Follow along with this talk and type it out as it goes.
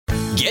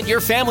Get your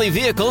family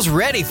vehicles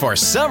ready for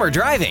summer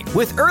driving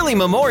with early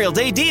Memorial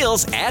Day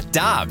deals at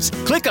Dobbs.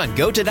 Click on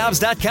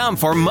GoToDobbs.com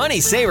for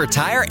money saver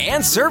tire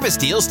and service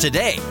deals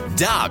today.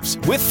 Dobbs,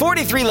 with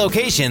 43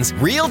 locations,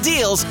 real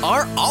deals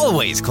are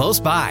always close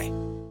by.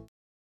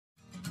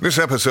 This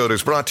episode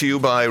is brought to you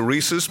by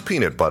Reese's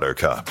Peanut Butter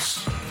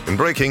Cups. In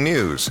breaking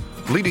news,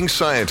 leading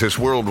scientists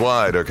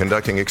worldwide are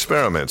conducting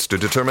experiments to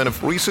determine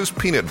if Reese's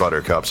Peanut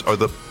Butter Cups are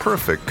the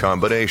perfect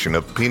combination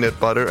of peanut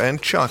butter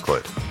and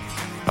chocolate.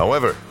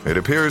 However, it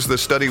appears the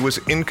study was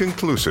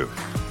inconclusive,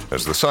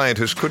 as the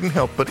scientists couldn't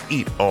help but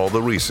eat all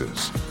the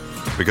Reese's.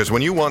 Because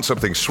when you want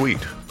something sweet,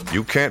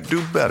 you can't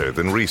do better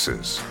than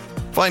Reese's.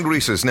 Find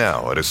Reese's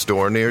now at a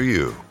store near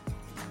you.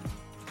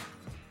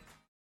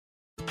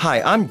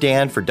 Hi, I'm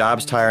Dan for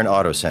Dobbs Tire and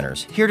Auto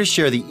Centers, here to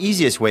share the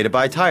easiest way to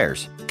buy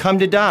tires. Come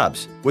to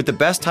Dobbs. With the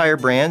best tire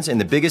brands and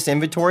the biggest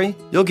inventory,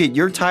 you'll get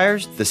your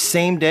tires the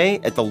same day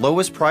at the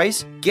lowest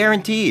price,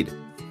 guaranteed.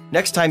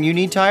 Next time you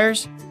need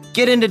tires,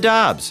 get into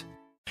Dobbs.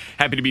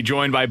 Happy to be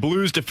joined by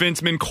Blues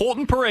defenseman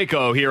Colton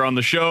Parayko here on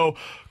the show.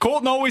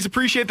 Colton, always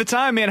appreciate the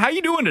time, man. How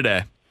you doing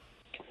today?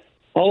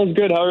 All is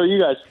good. How are you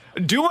guys?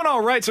 Doing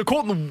all right. So,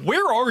 Colton,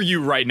 where are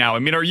you right now? I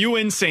mean, are you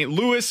in St.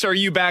 Louis? Are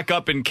you back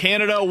up in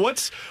Canada?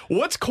 What's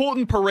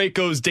Colton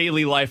Parayko's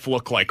daily life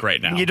look like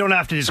right now? You don't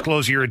have to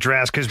disclose your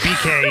address because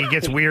BK, he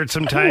gets weird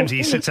sometimes.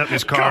 He sits up in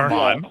his car. Come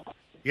on.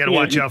 You got to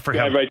watch out for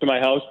him. Right to my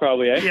house,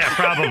 probably, eh? Yeah,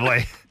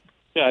 probably.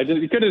 Yeah,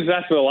 you could have just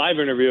asked for a live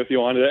interview if you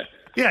wanted it.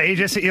 Yeah,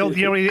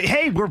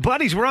 hey, we're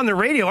buddies. We're on the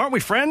radio. Aren't we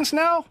friends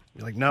now?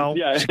 You're like, no,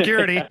 yeah.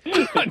 Security.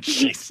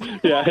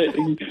 Jeez. Yeah.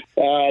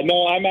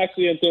 No, I'm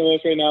actually in St. Louis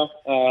right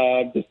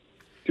now. Just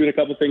doing a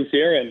couple things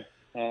here,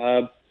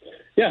 and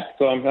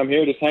so I'm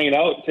here just hanging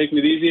out, taking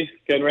it easy,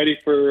 getting ready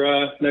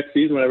for next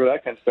season, whenever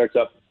that kind of starts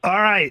up.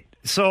 All right.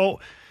 So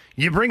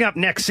you bring up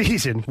next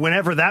season,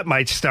 whenever that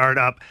might start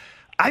up.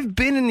 I've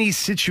been in these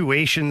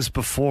situations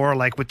before,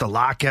 like with the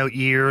lockout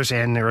years,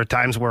 and there are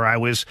times where I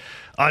was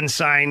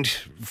unsigned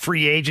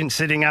free agent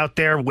sitting out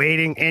there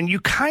waiting, and you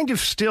kind of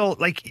still,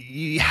 like,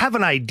 you have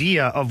an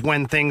idea of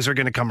when things are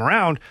going to come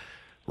around.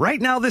 Right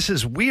now, this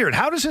is weird.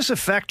 How does this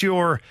affect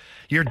your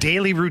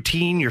daily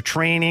routine, your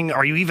training?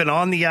 Are you even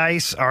on the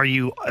ice? Are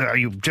you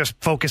just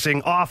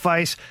focusing off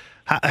ice?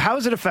 How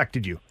has it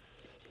affected you?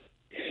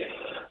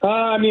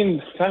 I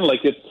mean, kind of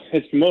like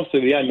it's mostly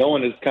the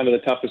unknown is kind of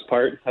the toughest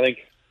part, I think,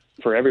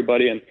 for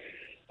everybody. And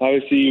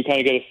obviously you kind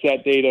of get a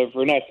set date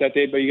or not set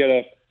date, but you get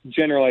a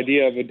general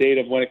idea of a date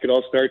of when it could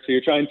all start. So you're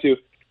trying to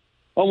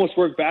almost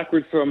work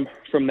backwards from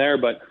there.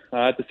 But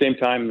at the same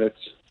time, that's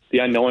the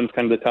unknown is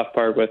kind of the tough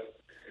part with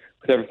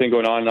everything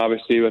going on. And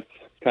obviously with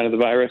kind of the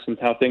virus and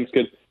how things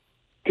could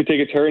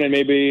take a turn, and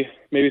maybe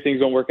things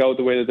don't work out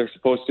the way that they're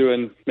supposed to.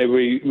 And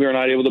maybe we're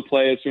not able to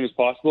play as soon as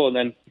possible, and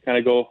then kind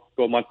of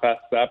go a month past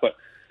that. But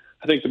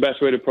I think the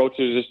best way to approach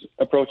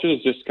it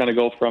is just kind of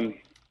go from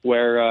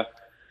where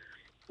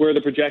they're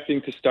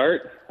projecting to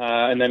start,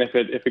 and then if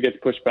it gets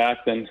pushed back,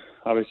 then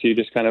obviously you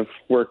just kind of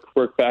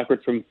work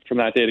backwards from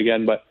that date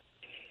again. But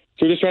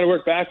so we're just trying to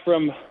work back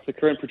from the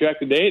current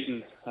projected date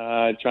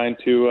and trying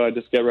to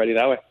just get ready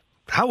that way.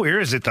 How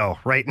weird is it, though,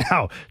 right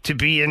now, to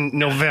be in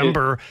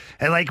November?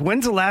 And, like,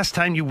 when's the last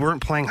time you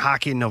weren't playing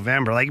hockey in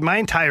November? Like, my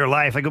entire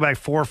life, I go back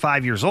 4 or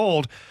 5 years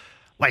old,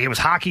 like, it was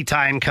hockey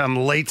time come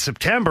late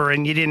September,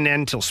 and you didn't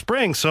end until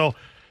spring. So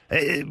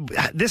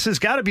this has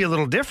got to be a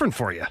little different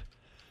for you.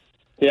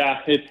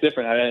 Yeah, it's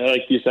different.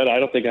 Like you said, I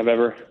don't think I've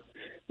ever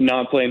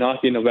not played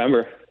hockey in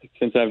November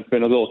since I've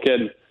been a little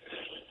kid.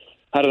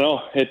 I don't know.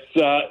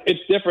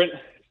 It's different.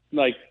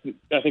 Like,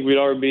 I think we'd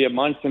already be a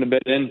month and a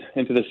bit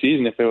into the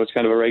season if it was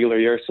kind of a regular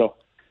year. So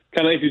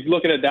kind of if you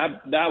look at it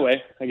that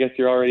way, I guess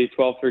you're already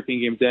 12, 13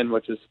 games in,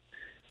 which is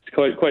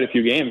quite a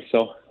few games.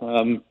 So,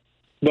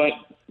 but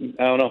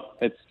I don't know.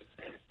 It's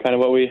kind of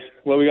what we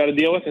got to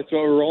deal with. It's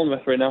what we're rolling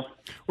with right now.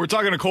 We're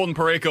talking to Colton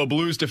Parayko,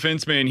 Blues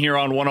defenseman, here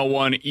on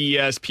 101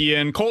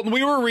 ESPN. Colton,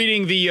 we were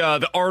reading the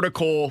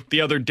article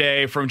the other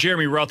day from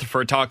Jeremy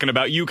Rutherford talking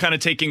about you kind of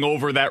taking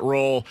over that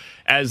role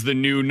as the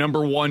new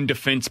number one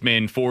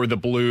defenseman for the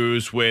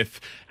Blues,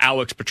 with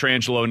Alex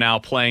Pietrangelo now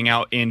playing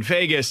out in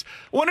Vegas.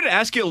 I wanted to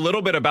ask you a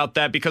little bit about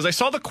that because I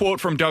saw the quote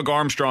from Doug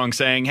Armstrong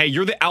saying, hey,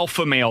 you're the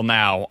alpha male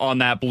now on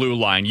that blue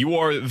line. You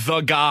are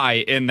the guy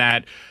in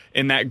that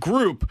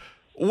group.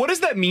 What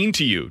does that mean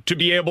to you to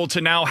be able to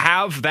now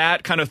have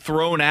that kind of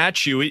thrown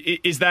at you?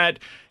 Is that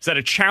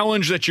a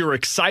challenge that you're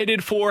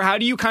excited for? How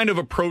do you kind of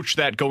approach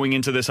that going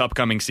into this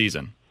upcoming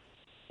season?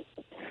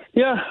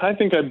 Yeah, I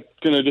think I'm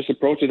going to just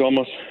approach it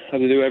almost as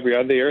I do every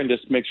other year and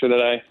just make sure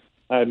that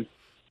I'm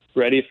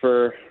ready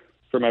for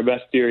my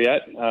best year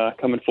yet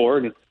coming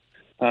forward. And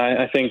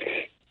I think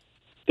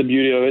the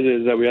beauty of it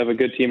is that we have a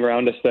good team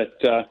around us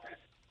that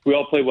we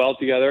all play well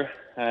together.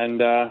 And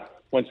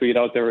once we get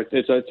out there,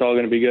 it's all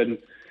going to be good. And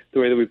the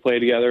way that we play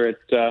together,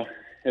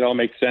 it all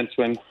makes sense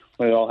when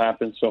it all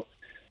happens. So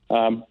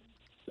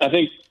I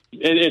think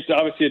it's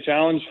obviously a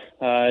challenge.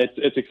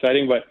 It's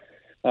exciting, but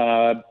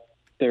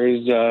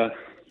there's a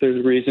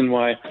reason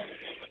why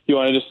you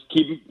want to just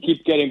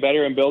keep getting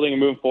better and building and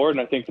moving forward. And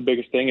I think the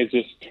biggest thing is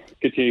just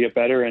continue to get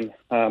better and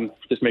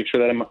just make sure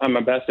that I'm my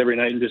best every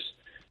night and just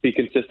be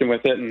consistent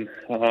with it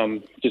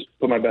and just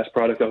put my best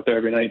product out there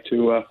every night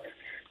to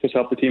just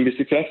help the team be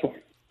successful.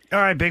 All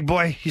right, big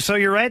boy. So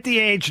you're at the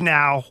age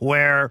now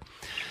where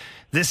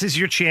this is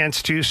your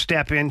chance to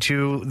step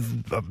into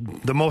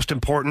the most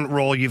important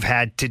role you've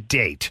had to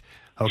date.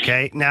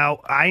 Okay. Now,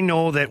 I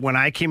know that when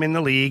I came in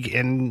the league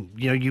and,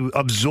 you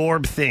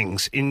absorb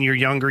things in your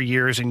younger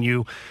years and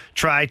you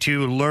try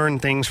to learn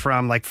things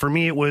from, like, for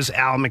me, it was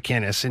Al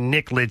McInnes and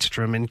Nick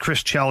Lidstrom and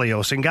Chris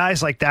Chelios and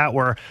guys like that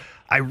where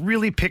I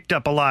really picked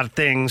up a lot of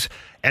things.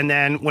 And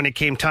then when it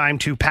came time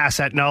to pass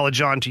that knowledge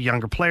on to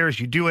younger players,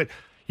 you do it.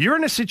 You're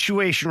in a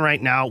situation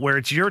right now where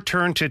it's your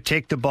turn to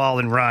take the ball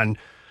and run.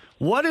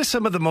 What is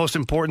some of the most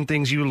important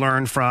things you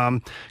learned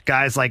from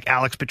guys like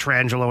Alex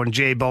Pietrangelo and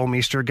Jay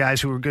Bouwmeester,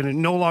 guys who are going to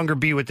no longer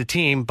be with the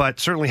team,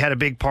 but certainly had a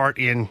big part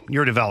in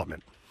your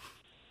development?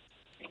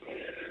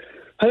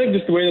 I think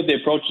just the way that they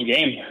approach the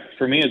game,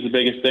 for me, is the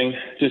biggest thing.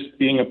 Just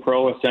being a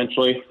pro,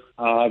 essentially.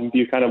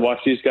 You kind of watch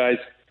these guys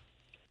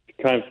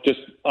kind of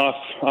just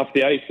off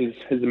the ice is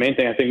the main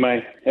thing. I think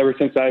ever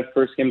since I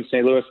first came to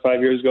St. Louis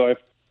 5 years ago, I've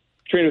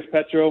trained with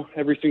Petro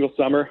every single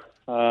summer,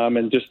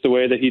 and just the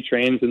way that he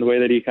trains and the way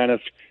that he kind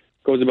of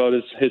goes about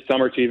his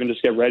summer to even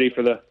just get ready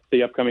for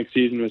the upcoming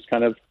season was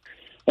kind of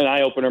an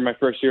eye-opener my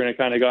first year, and it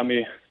kind of got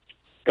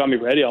me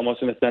ready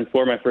almost in a sense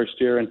for my first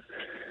year. And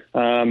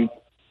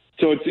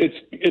so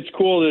it's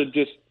cool to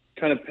just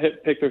kind of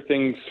pick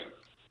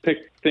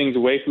things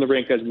away from the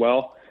rink as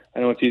well. I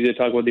know it's easy to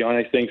talk about the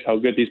on-ice things, how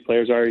good these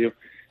players are.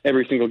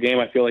 Every single game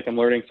I feel like I'm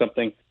learning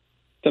something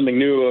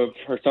new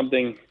or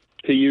something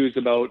to use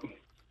about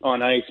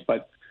on ice,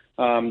 but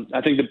I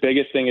think the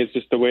biggest thing is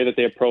just the way that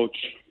they approach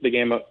the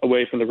game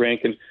away from the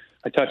rink. And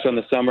I touched on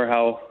the summer,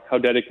 how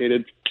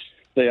dedicated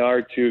they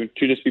are to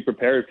just be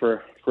prepared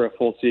for a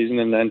full season.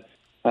 And then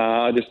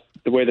just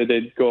the way that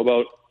they go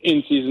about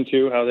in season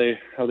two, how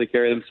they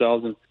carry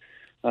themselves.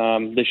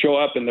 And they show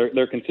up and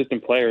they're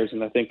consistent players.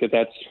 And I think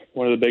that's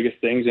one of the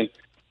biggest things. And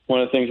one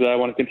of the things that I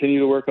want to continue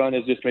to work on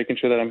is just making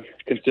sure that I'm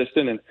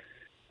consistent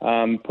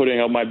and putting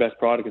out my best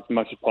product as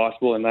much as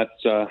possible. And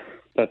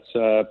that's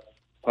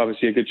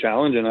obviously a good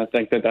challenge, and I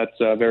think that's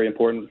very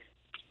important.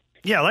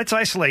 Yeah, let's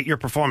isolate your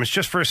performance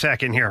just for a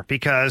second here,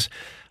 because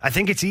I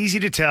think it's easy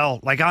to tell,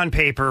 like on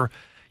paper,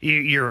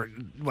 you're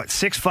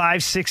 6'5",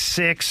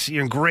 6'6",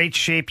 you're in great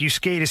shape, you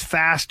skate as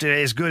fast,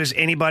 as good as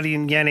anybody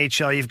in the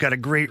NHL, you've got a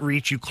great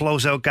reach, you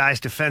close out guys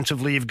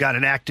defensively, you've got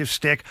an active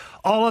stick,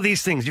 all of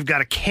these things, you've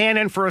got a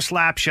cannon for a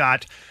slap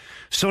shot.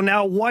 So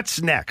now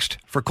what's next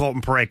for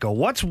Colton Parayko?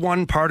 What's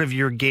one part of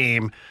your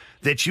game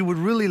that you would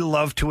really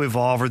love to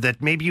evolve, or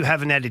that maybe you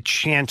haven't had a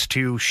chance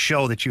to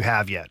show that you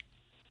have yet?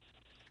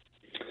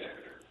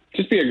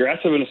 Just be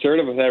aggressive and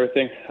assertive with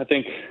everything. I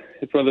think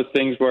it's one of those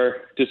things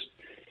where just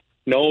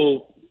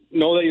know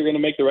that you're going to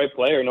make the right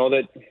play, or know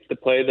that the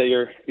play that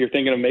you're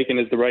thinking of making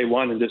is the right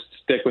one, and just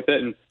stick with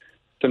it. And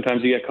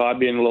sometimes you get caught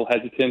being a little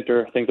hesitant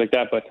or things like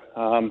that. But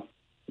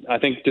I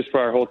think just for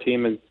our whole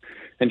team and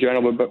in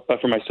general, but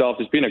for myself,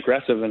 just being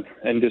aggressive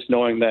and just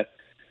knowing that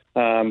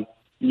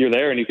you're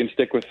there and you can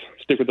stick with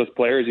those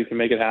players. You can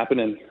make it happen,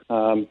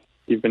 and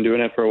you've been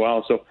doing it for a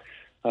while. So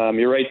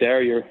you're right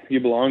there. You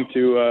belong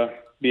to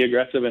be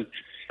aggressive and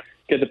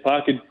get the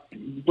puck,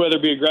 whether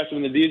it be aggressive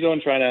in the D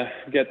zone, trying to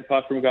get the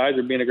puck from guys,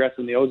 or being aggressive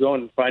in the O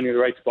zone and finding the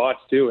right spots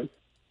too. And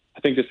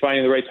I think just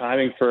finding the right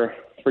timing for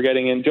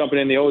getting in, jumping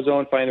in the O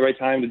zone, finding the right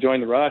time to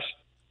join the rush.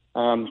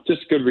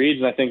 Just good reads.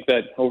 And I think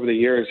that over the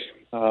years,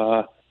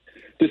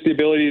 just the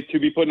ability to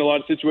be put in a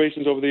lot of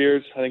situations over the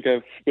years, I think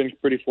I've been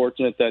pretty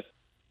fortunate that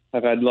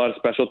I've had a lot of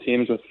special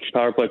teams with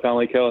power play,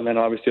 penalty kill, and then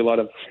obviously a lot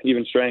of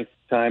even strength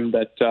time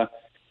that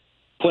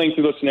playing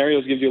through those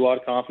scenarios gives you a lot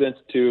of confidence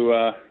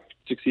to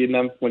succeed in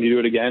them when you do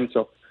it again.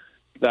 So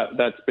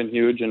that's been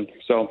huge. And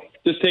so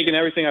just taking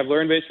everything I've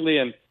learned basically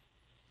and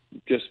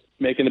just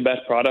making the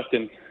best product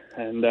and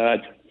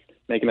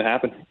making it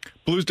happen.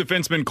 Blues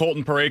defenseman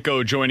Colton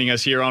Parayko joining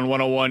us here on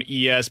 101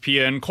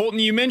 ESPN. Colton,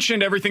 you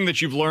mentioned everything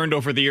that you've learned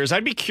over the years.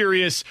 I'd be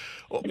curious,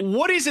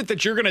 what is it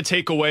that you're going to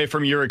take away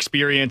from your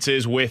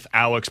experiences with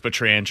Alex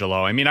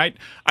Pietrangelo? I mean,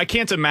 I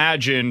can't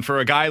imagine for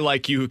a guy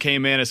like you who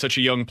came in as such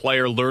a young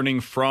player learning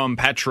from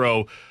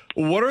Petro,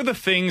 what are the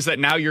things that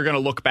now you're going to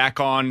look back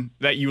on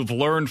that you've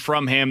learned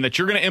from him that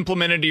you're going to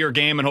implement into your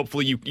game and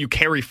hopefully you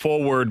carry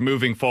forward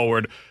moving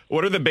forward?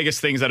 What are the biggest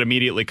things that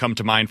immediately come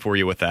to mind for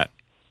you with that?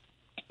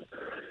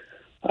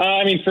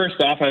 I mean,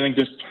 first off, I think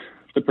just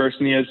the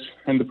person he is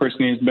and the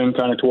person he's been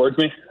kind of towards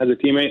me as a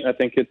teammate. I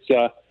think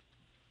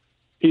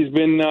he's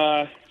been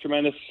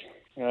tremendous.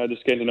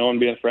 Just getting to know him,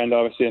 being a friend,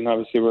 obviously, and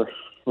obviously we're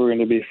going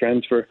to be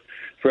friends for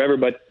forever.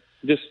 But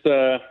just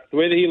the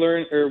way that he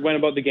learned or went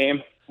about the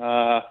game,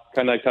 kind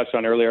of like I touched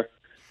on earlier,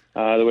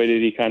 the way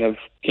that he kind of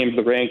came to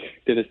the rink,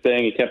 did his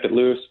thing, he kept it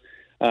loose,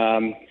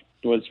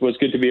 was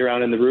good to be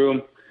around in the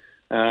room.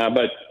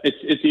 But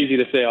it's easy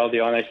to say all the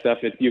on-ice stuff.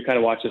 You kind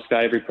of watch this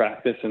guy every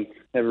practice and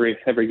every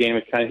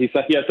game. He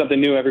has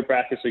something new every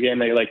practice or game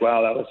that you're like,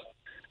 wow, that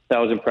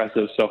was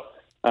impressive. So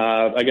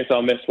I guess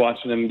I'll miss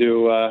watching him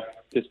do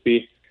just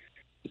be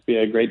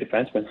a great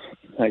defenseman,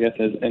 I guess,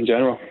 in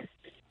general.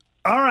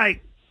 All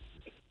right.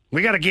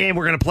 We got a game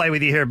we're going to play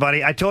with you here,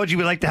 buddy. I told you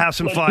we like to have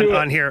some fun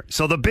on here.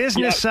 So the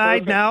business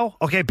side now,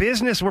 okay,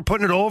 business, we're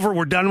putting it over.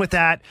 We're done with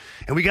that.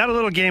 And we got a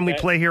little game we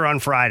play here on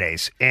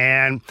Fridays.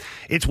 And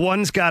it's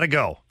one's got to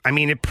go. I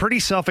mean, it's pretty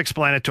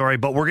self-explanatory,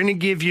 but we're going to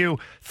give you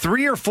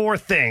 3 or 4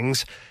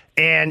 things,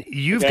 and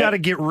you've got to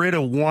get rid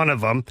of one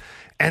of them.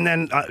 And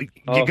then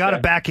you got to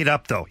back it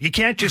up, though. You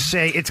can't just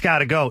say it's got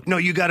to go. No,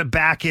 you got to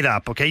back it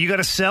up, okay? You got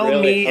to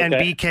sell me and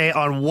BK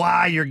on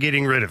why you're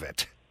getting rid of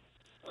it.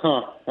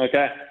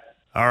 Okay.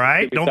 All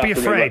right? Don't be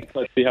afraid.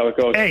 Let's see how it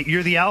goes. Hey,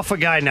 you're the alpha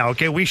guy now,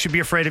 okay? We should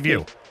be afraid of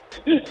you.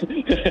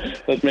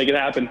 Let's make it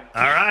happen.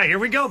 All right, here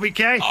we go,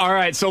 BK. All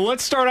right, so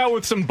let's start out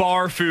with some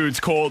bar foods,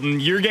 Colton.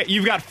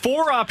 You've got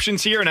 4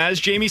 options here, and as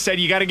Jamie said,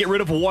 you got to get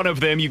rid of one of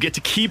them. You get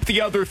to keep the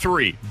other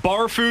 3.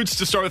 Bar foods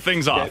to start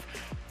things off.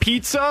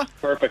 Pizza,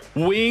 perfect.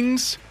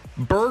 Wings,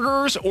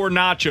 burgers, or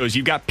nachos.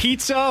 You've got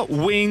pizza,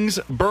 wings,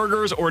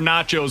 burgers, or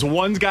nachos.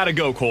 One's got to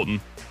go,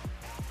 Colton.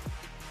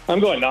 I'm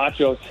going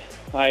nachos.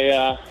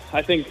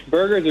 I think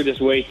burgers are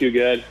just way too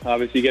good.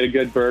 Obviously, you get a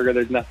good burger.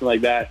 There's nothing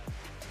like that.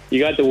 You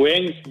got the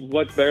wings.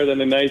 What's better than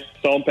a nice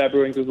salt and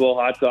pepper wings with a little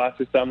hot sauce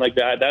or something like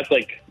that? That's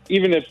like,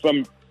 even if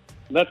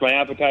that's my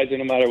appetizer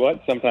no matter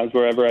what, sometimes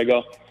wherever I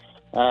go.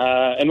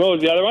 And what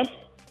was the other one?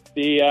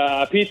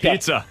 The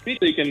pizza.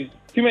 Pizza, you can,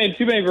 too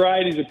many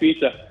varieties of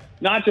pizza.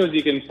 Nachos,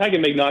 I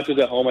can make nachos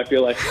at home, I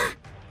feel like.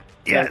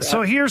 Yeah,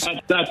 so here's...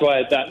 That's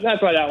why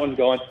that one's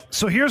going.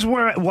 So here's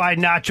why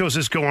nachos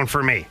is going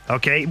for me,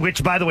 okay?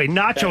 Which, by the way,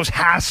 nachos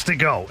has to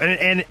go.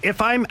 And if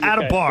I'm at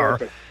a bar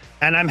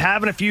and I'm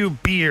having a few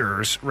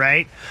beers,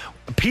 right?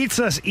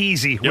 Pizza's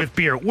easy with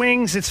beer.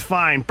 Wings, it's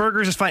fine.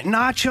 Burgers is fine.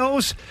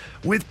 Nachos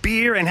with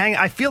beer and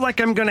I feel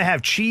like I'm going to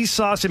have cheese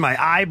sauce in my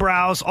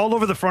eyebrows, all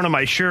over the front of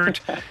my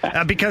shirt,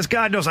 because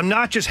God knows I'm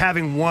not just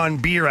having one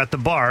beer at the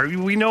bar.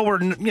 We know we're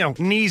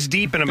knees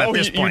deep in them at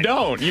this point.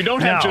 You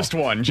don't have just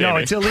one, Jamie. No,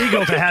 it's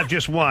illegal to have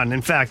just one.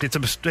 In fact, it's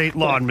a state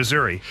law in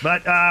Missouri.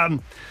 But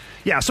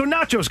so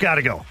nachos got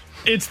to go.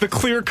 It's the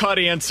clear-cut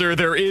answer.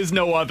 There is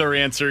no other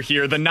answer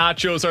here. The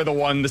nachos are the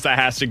ones that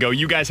has to go.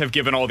 You guys have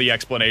given all the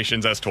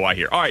explanations as to why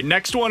here. All right,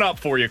 next one up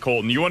for you,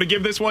 Colton. You want to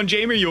give this one,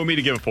 Jamie, or you want me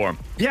to give it for him?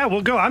 Yeah,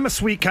 we'll go. I'm a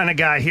sweet kind of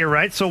guy here,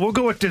 right? So we'll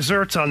go with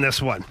desserts on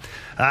this one.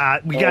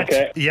 We got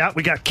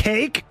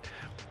cake,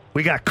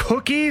 we got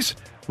cookies,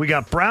 we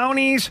got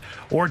brownies,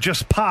 or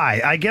just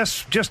pie. I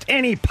guess just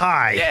any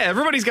pie. Yeah,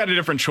 everybody's got a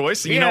different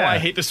choice. You know, I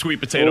hate the sweet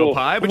potato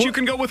pie, but you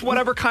can go with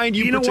whatever kind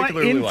you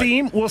particularly like. In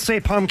theme, we'll say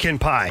pumpkin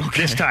pie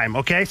this time,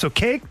 okay? So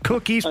cake,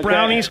 cookies,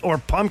 brownies, or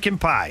pumpkin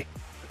pie.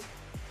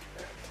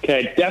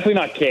 Okay, definitely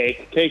not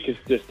cake. Cake is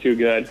just too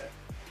good,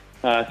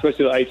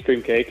 especially the ice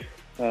cream cake.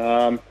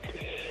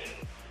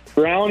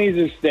 Brownies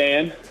are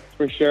staying,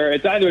 for sure.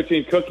 It's either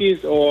between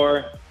cookies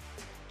or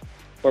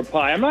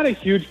pie. I'm not a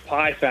huge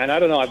pie fan. I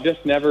don't know. I've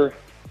just never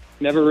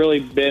really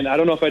been. I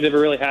don't know if I'd ever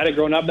really had it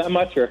growing up that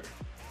much,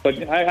 but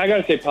I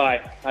gotta say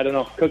pie. I don't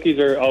know. Cookies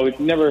are always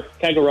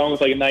can't go wrong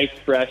with like a nice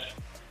fresh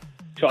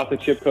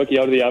chocolate chip cookie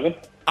out of the oven.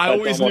 I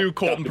always knew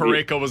Colton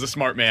Parayko was a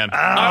smart man. Oh,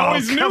 I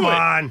always knew it. Come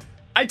on.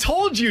 I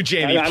told you,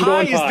 Jamie.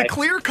 Pie is the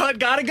clear cut.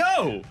 Gotta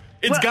go.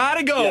 It's got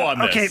to go on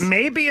this. Okay,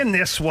 maybe in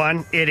this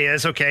one it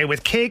is, okay,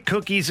 with cake,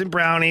 cookies, and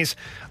brownies.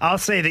 I'll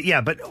say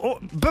that, but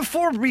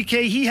before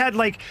BK, he had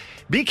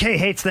BK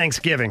hates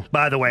Thanksgiving,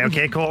 by the way,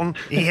 okay, Colton?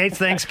 He hates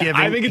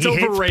Thanksgiving. I think it's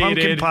overrated. Hates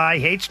pumpkin pie,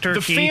 hates turkey.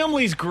 The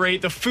family's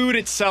great. The food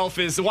itself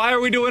is, why are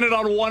we doing it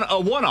on a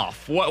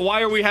one-off?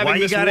 Why are we having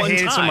this one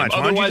time? So much?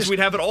 Otherwise, we'd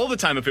have it all the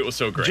time if it was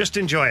so great. Just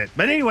enjoy it.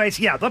 But anyways,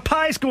 the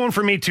pie's going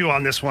for me, too,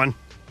 on this one.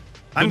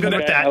 I'm good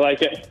with that. I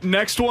like it.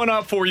 Next one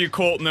up for you,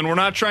 Colton, and we're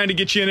not trying to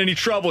get you in any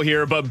trouble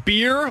here, but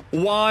beer,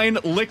 wine,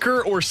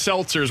 liquor, or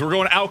seltzers? We're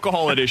going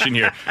alcohol edition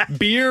here.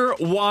 Beer,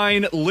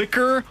 wine,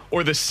 liquor,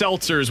 or the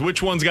seltzers?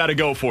 Which one's got to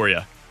go for you?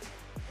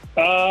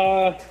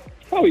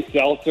 Probably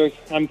seltzers,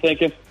 I'm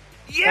thinking.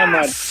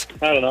 Yes!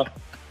 I don't know.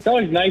 It's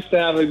always nice to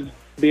have a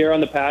beer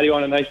on the patio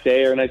on a nice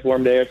day or a nice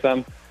warm day or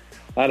something.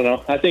 I don't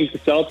know. I think the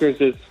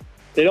seltzers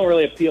they don't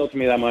really appeal to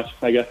me that much,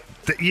 I guess.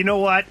 You know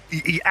what?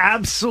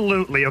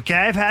 Absolutely. Okay.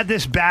 I've had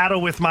this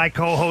battle with my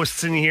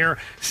co-hosts in here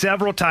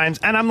several times,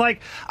 and I'm like,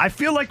 I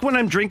feel like when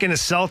I'm drinking a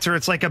seltzer,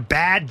 it's like a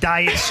bad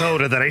diet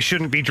soda that I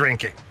shouldn't be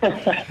drinking.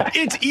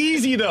 It's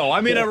easy, though.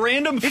 I mean, a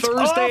random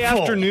Thursday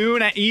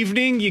afternoon,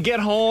 evening, you get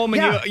home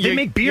and they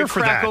make beer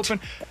for that.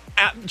 Open.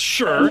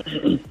 Sure,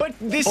 but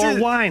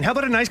wine. How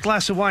about a nice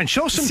glass of wine?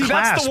 Show some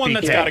class. That's the one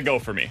that's got to go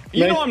for me.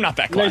 You know I'm not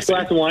that classy. Nice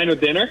glass of wine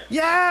with dinner?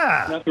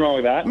 Yeah. Nothing wrong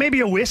with that.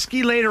 Maybe a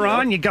whiskey later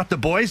on. You got the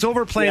boys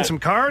over playing some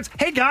cards.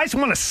 Hey, guys,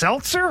 want a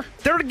seltzer?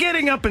 They're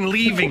getting up and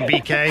leaving,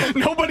 BK.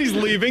 Nobody's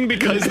leaving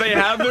because they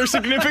have their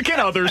significant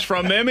others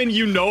from them, and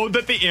you know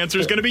that the answer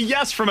is going to be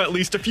yes from at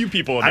least a few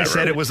people in that I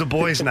said it was a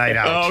boys' night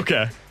out. Oh,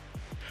 okay.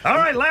 All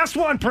right, last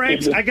one,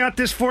 Pranks. I got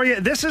this for you.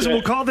 This is,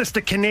 we'll call this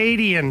the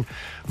Canadian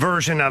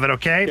version of it,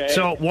 okay?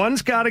 So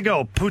one's got to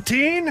go.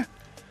 Poutine,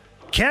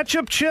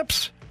 ketchup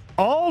chips,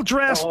 all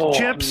dressed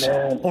chips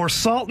or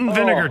salt and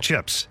vinegar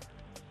chips?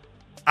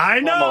 I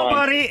know,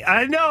 buddy.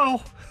 I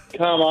know.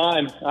 Come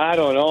on. I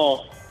don't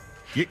know.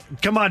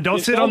 Come on, don't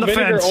Is sit salt on the and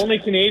vinegar fence. only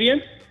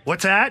Canadian?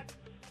 What's that?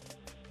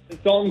 Is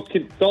salt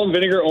and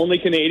vinegar only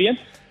Canadian?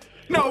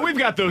 No, we've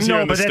got those here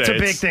No, in the but that's States.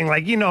 a big thing.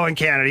 Like, in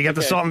Canada, you got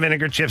the salt and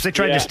vinegar chips. They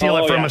tried to steal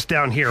it from us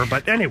down here.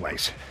 But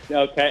anyways.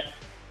 Okay.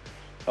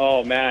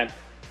 Oh, man.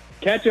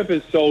 Ketchup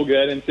is so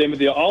good, and same with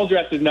the all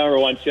dressed is number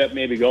one chip,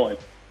 maybe going.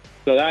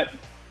 So that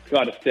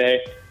got to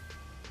stay.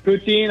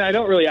 Poutine, I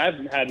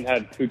hadn't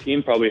had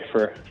poutine probably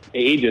for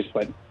ages,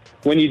 but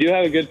when you do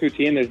have a good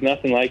poutine, there's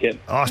nothing like it.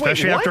 Oh,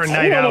 especially after a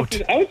night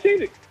out. I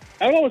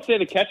would almost say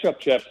the ketchup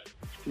chips,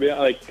 to be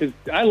because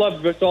I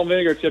love salt and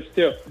vinegar chips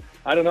too.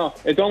 I don't know.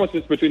 It's almost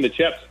just between the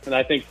chips, and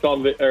I think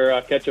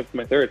ketchup's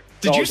my third.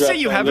 Did you say All-dressed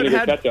you salt and haven't vinegar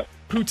had ketchup.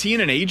 poutine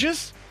in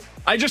ages?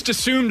 I just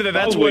assumed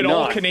that's Probably what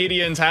all not.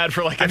 Canadians had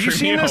for like Have every you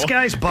seen meal. this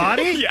guy's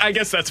body? Yeah, I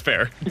guess that's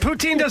fair.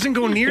 Poutine doesn't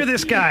go near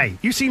this guy.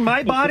 You see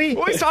my body?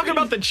 Well, he's talking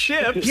about the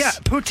chips. Yeah,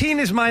 poutine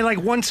is my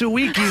once a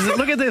week.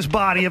 Look at this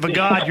body of a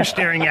god you're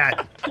staring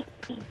at.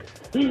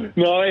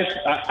 No,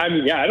 I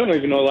don't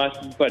even know the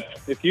last. But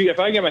if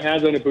I get my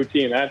hands on a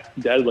poutine, that's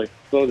deadly.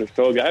 Those are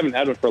so good. I haven't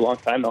had one for a long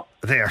time though.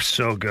 They are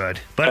so good.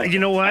 But you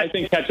know what? I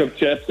think ketchup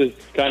chips is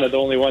kind of the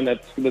only one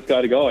that's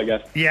got to go, I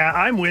guess. Yeah,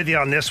 I'm with you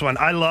on this one.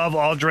 I love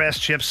all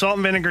dressed chips, salt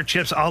and vinegar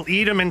chips. I'll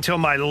eat them until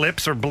my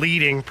lips are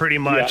bleeding, pretty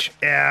much.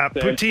 Yeah,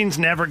 same. Poutine's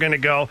never going to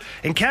go.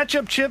 And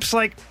ketchup chips,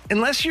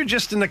 unless you're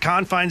just in the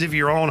confines of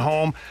your own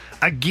home.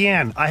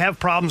 Again, I have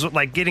problems with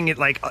getting it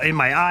in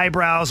my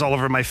eyebrows, all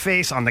over my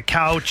face, on the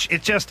couch.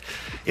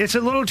 It's a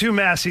little too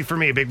messy for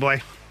me, big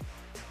boy.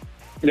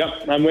 Yep,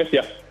 I'm with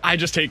you. I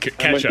just hate with you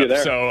ketchup,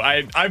 there. so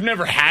I've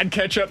never had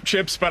ketchup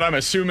chips, but I'm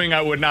assuming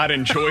I would not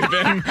enjoy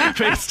them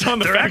based on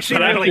the They're fact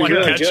that I don't actually like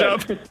really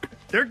ketchup. good.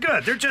 They're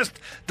good. They're just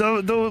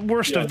the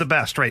worst of the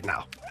best right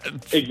now.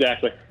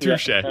 Exactly.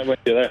 Touche. Yeah, I'm with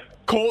you there.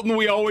 Colton,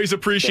 we always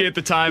appreciate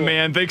the time,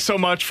 man. Thanks so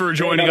much for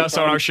joining us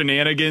on our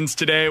shenanigans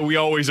today. We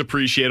always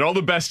appreciate it. All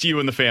the best to you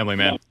and the family,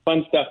 man.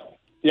 Fun stuff.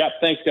 Yeah,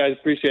 thanks, guys.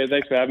 Appreciate it.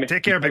 Thanks for having me.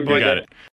 Take care, big Have a boy. good Got day. it.